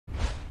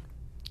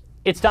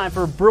It's time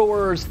for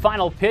Brewers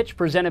Final Pitch,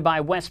 presented by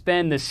West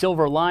Bend, the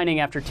silver lining.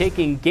 After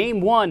taking Game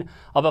 1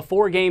 of a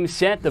 4-game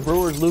set, the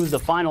Brewers lose the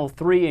final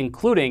 3,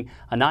 including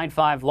a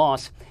 9-5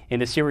 loss in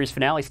the series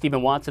finale.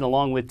 Stephen Watson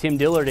along with Tim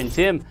Dillard. And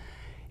Tim,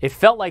 it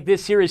felt like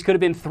this series could have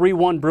been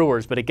 3-1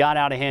 Brewers, but it got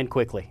out of hand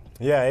quickly.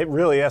 Yeah, it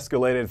really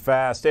escalated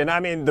fast. And, I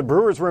mean, the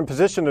Brewers were in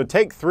position to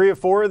take 3 or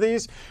 4 of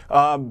these,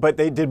 but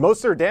they did most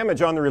of their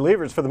damage on the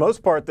relievers. For the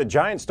most part, the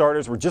Giants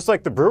starters were just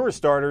like the Brewers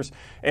starters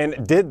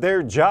and did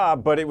their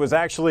job, but it was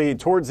actually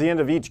towards the end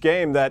of each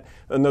game that,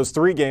 in those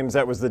 3 games,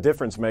 that was the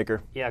difference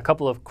maker. Yeah, a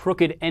couple of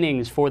crooked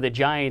innings for the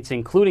Giants,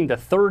 including the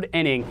 3rd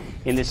inning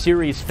in the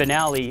series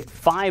finale.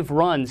 5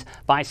 runs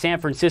by San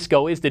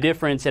Francisco is the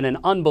difference, and an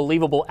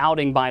unbelievable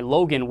outing by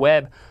Logan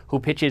Webb, who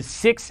pitches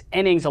 6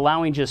 innings,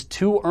 allowing just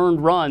 2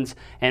 earned runs.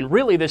 And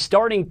really, the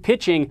starting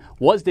pitching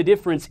was the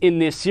difference in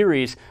this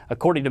series,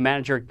 according to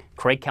manager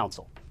Craig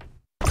Counsell.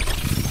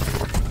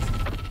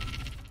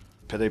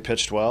 They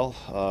pitched well.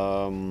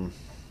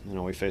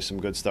 We faced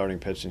some good starting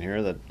pitching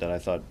here that I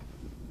thought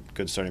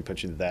good starting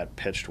pitching that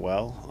pitched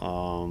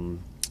well.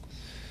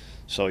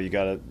 So you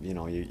got to,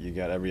 you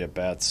got every at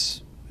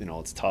bats.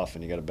 It's tough,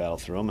 and you got to battle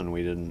through them. And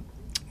we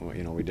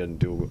didn't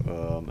do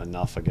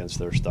enough against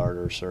their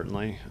starters,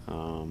 certainly.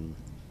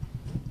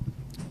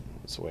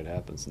 That's the way it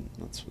happens, and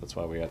that's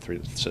why we got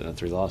sitting at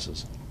 3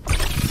 losses.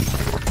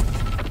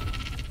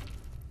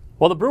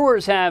 Well, the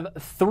Brewers have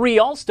 3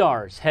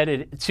 All-Stars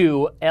headed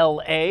to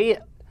L.A.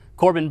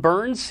 Corbin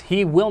Burns,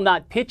 he will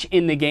not pitch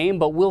in the game,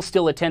 but will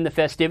still attend the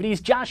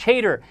festivities. Josh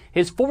Hader,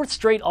 his 4th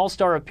straight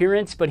All-Star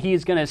appearance, but he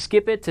is going to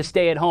skip it to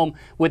stay at home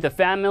with the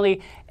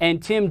family.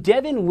 And Tim,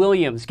 Devin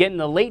Williams getting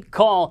the late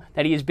call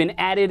that he has been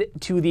added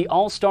to the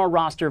All-Star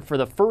roster for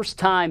the first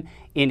time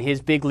in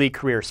his big league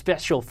career.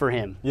 Special for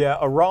him. Yeah,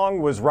 a wrong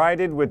was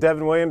righted with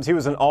Devin Williams. He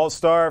was an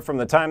all-star from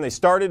the time they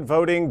started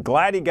voting.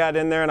 Glad he got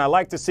in there, and I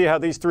like to see how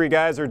these 3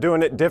 guys are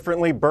doing it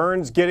differently.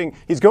 Burns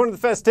he's going to the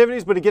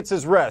festivities, but he gets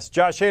his rest.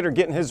 Josh Hader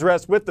getting his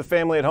rest with the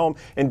family at home.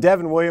 And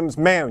Devin Williams,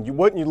 man,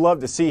 wouldn't you love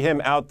to see him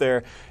out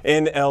there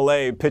in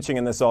L.A. pitching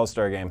in this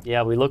All-Star game?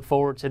 Yeah, we look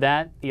forward to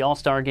that. The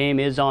All-Star game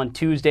is on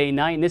Tuesday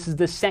night, and this is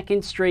the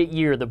 2nd straight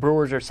year the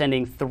Brewers are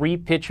sending 3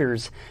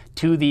 pitchers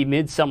to the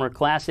Midsummer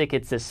Classic.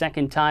 It's the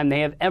 2nd time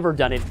they have ever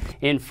done it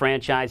in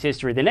franchise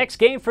history. The next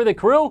game for the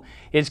crew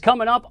is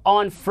coming up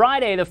on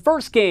Friday, the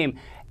first game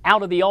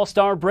out of the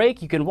All-Star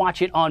break. You can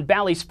watch it on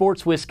Bally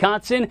Sports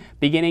Wisconsin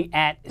beginning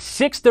at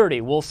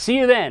 6:30. We'll see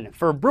you then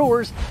for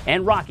Brewers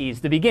and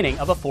Rockies, the beginning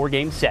of a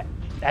 4-game set.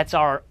 That's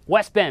our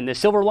West Bend, the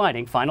silver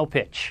lining final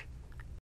pitch.